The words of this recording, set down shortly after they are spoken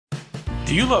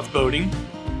Do you love boating?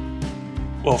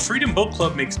 Well, Freedom Boat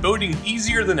Club makes boating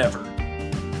easier than ever.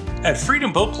 At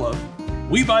Freedom Boat Club,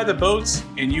 we buy the boats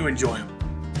and you enjoy them.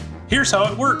 Here's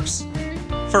how it works.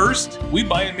 First, we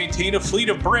buy and maintain a fleet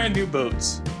of brand new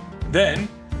boats. Then,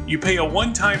 you pay a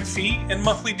one-time fee and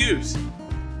monthly dues.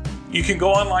 You can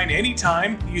go online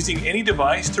anytime using any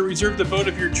device to reserve the boat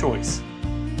of your choice.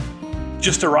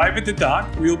 Just arrive at the dock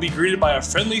where you'll be greeted by a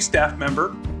friendly staff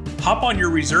member, hop on your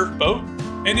reserved boat,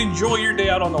 and enjoy your day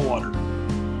out on the water.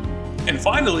 And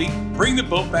finally, bring the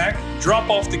boat back, drop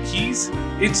off the keys.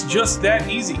 It's just that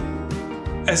easy.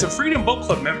 As a Freedom Boat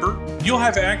Club member, you'll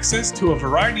have access to a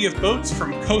variety of boats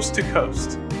from coast to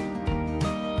coast.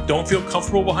 Don't feel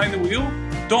comfortable behind the wheel?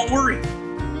 Don't worry.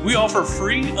 We offer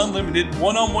free, unlimited,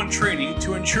 one-on-one training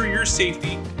to ensure your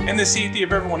safety and the safety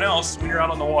of everyone else when you're out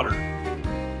on the water.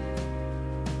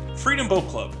 Freedom Boat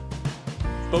Club.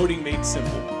 Boating made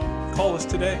simple. Call us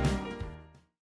today.